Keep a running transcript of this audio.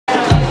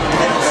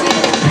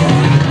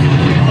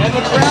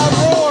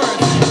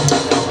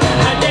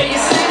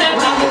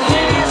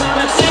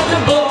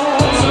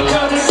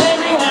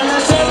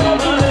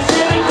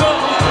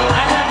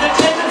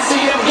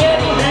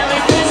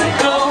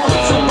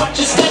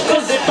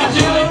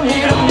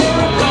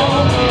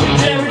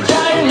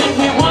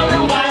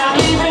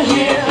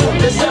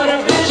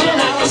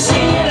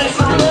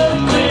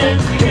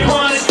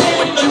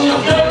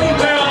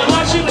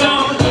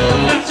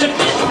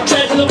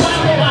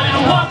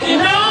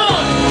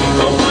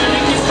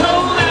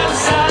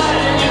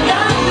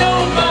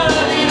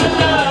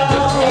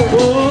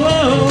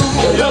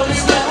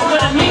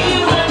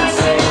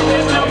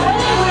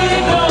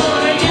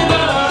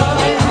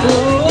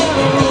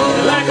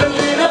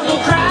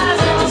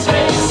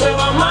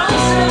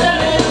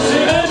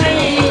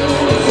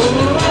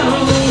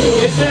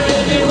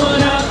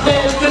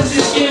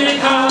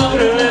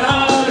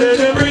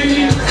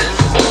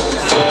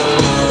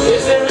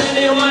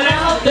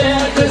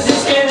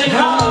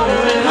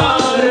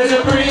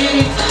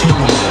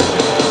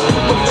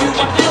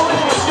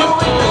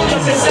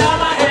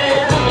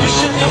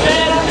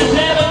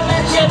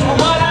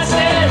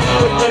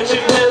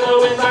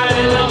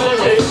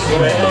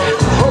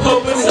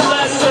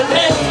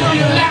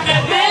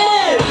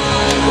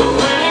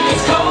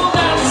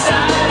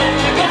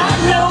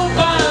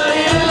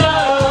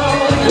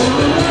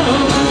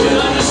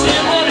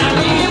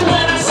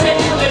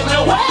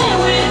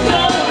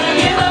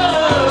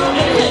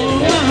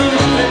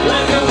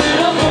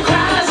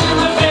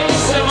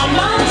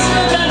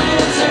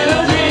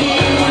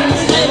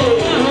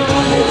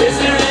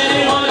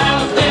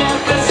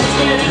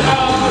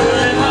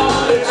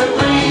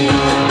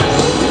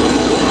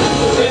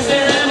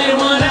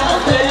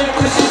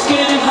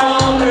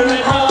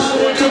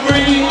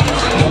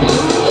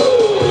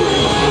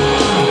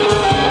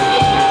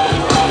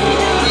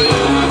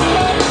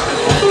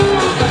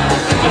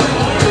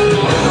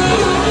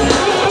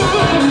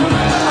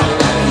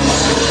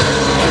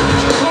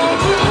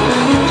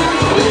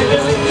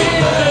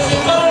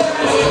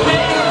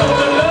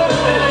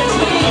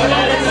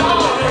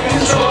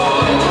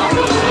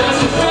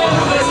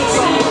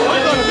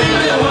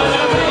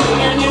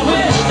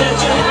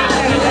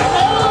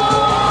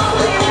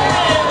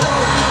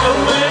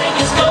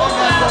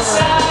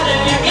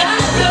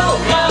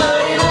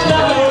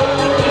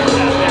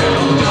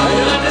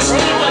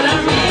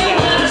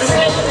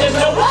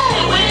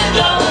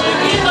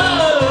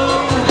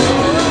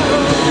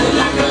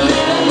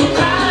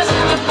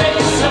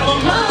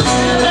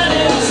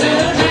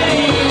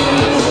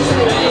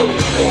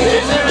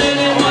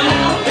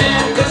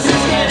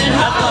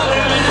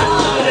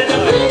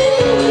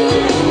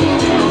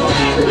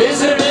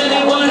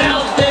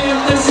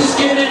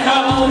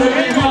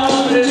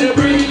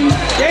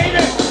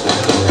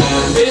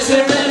Is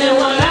there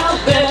anyone out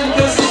there?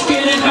 'Cause it's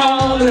getting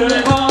harder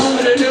and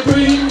harder to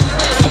breathe.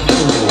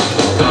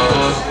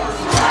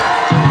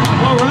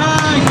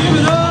 Alright, give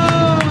it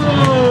up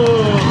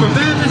for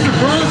that Mr.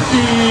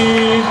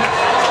 Frosty.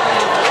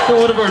 So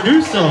one of our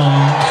new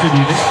songs, should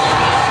you think?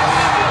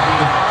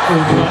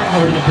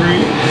 Harder to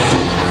breathe.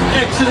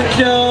 Excellent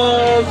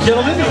job,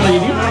 gentlemen and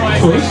ladies,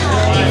 of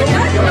course.